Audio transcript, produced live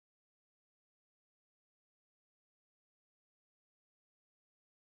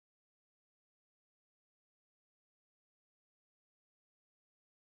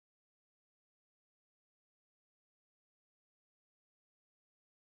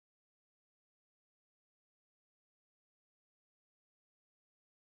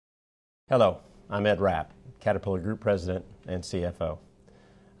Hello, I'm Ed Rapp, Caterpillar Group President and CFO.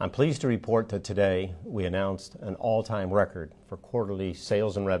 I'm pleased to report that today we announced an all-time record for quarterly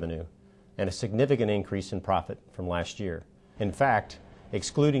sales and revenue and a significant increase in profit from last year. In fact,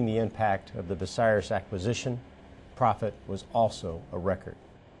 excluding the impact of the Bucyrus acquisition, profit was also a record.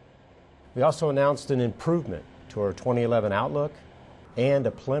 We also announced an improvement to our 2011 outlook and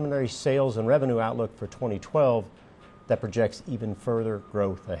a preliminary sales and revenue outlook for 2012 that projects even further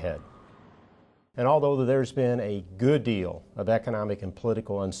growth ahead. And although there's been a good deal of economic and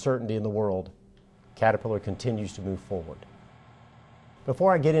political uncertainty in the world, Caterpillar continues to move forward.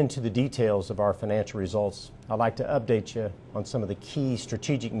 Before I get into the details of our financial results, I'd like to update you on some of the key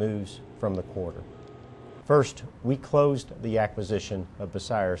strategic moves from the quarter. First, we closed the acquisition of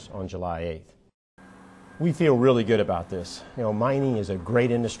Bucyrus on July 8th. We feel really good about this. Mining is a great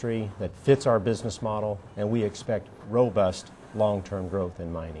industry that fits our business model, and we expect robust long-term growth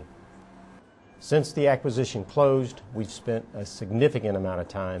in mining. Since the acquisition closed, we've spent a significant amount of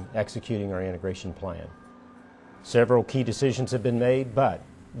time executing our integration plan. Several key decisions have been made, but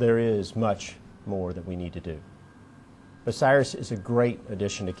there is much more that we need to do. Bucyrus is a great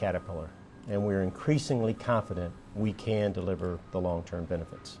addition to Caterpillar, and we're increasingly confident we can deliver the long-term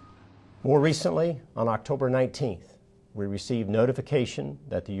benefits. More recently, on October 19th, we received notification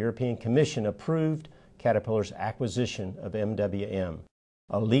that the European Commission approved Caterpillar's acquisition of MWM,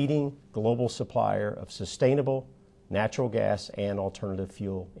 a leading global supplier of sustainable natural gas and alternative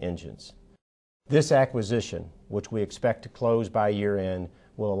fuel engines. This acquisition, which we expect to close by year-end,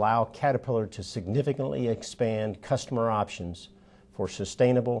 will allow Caterpillar to significantly expand customer options for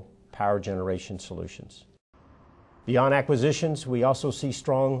sustainable power generation solutions. Beyond acquisitions, we also see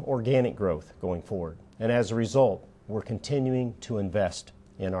strong organic growth going forward, and as a result, we're continuing to invest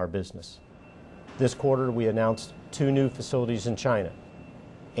in our business. This quarter, we announced 2 new facilities in China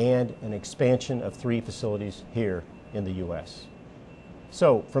and an expansion of 3 facilities here in the U.S.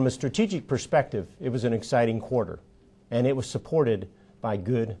 So, from a strategic perspective, it was an exciting quarter, and it was supported by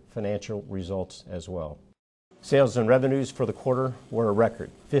good financial results as well. Sales and revenues for the quarter were a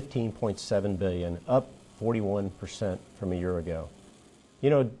record, $15.7 billion, up 41% from a year ago.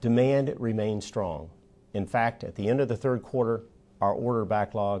 Demand remained strong. In fact, at the end of the third quarter, our order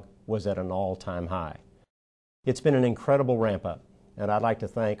backlog was at an all-time high. It's been an incredible ramp-up, and I'd like to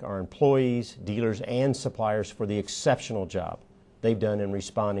thank our employees, dealers, and suppliers for the exceptional job they've done in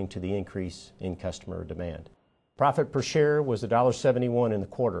responding to the increase in customer demand. Profit per share was $1.71 in the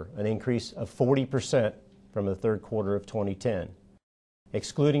quarter, an increase of 40% from the third quarter of 2010.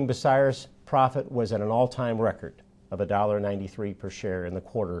 Excluding Bucyrus, profit was at an all-time record of $1.93 per share in the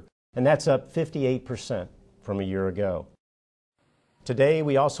quarter, and that's up 58% from a year ago. Today,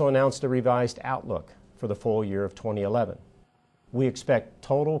 we also announced a revised outlook for the full year of 2011. We expect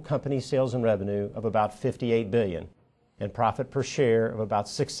total company sales and revenue of about $58 billion and profit per share of about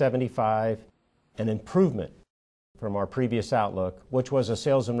 $6.75, an improvement from our previous outlook, which was a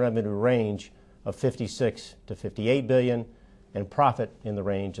sales and revenue range of $56 to $58 billion and profit in the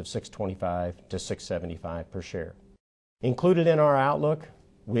range of $6.25 to $6.75 per share. Included in our outlook,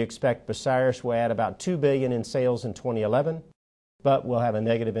 we expect Bucyrus will add about $2 billion in sales in 2011, but will have a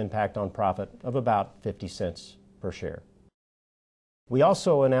negative impact on profit of about 50 cents per share. We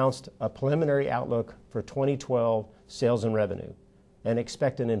also announced a preliminary outlook for 2012 sales and revenue and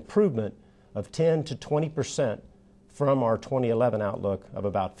expect an improvement of 10 to 20% from our 2011 outlook of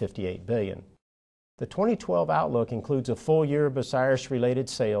about $58 billion. The 2012 outlook includes a full year of Bucyrus-related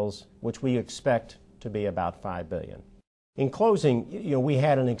sales, which we expect to be about $5 billion. In closing, we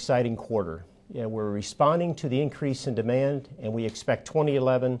had an exciting quarter. We're responding to the increase in demand, and we expect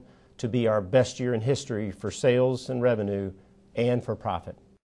 2011 to be our best year in history for sales and revenue and for profit.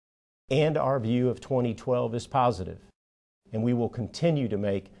 And our view of 2012 is positive, and we will continue to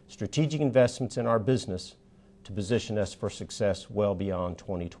make strategic investments in our business to position us for success well beyond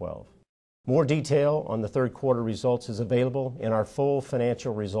 2012. More detail on the third quarter results is available in our full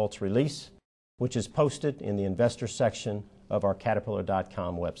financial results release, which is posted in the investor section of our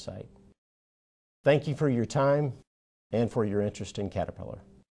Caterpillar.com website. Thank you for your time and for your interest in Caterpillar.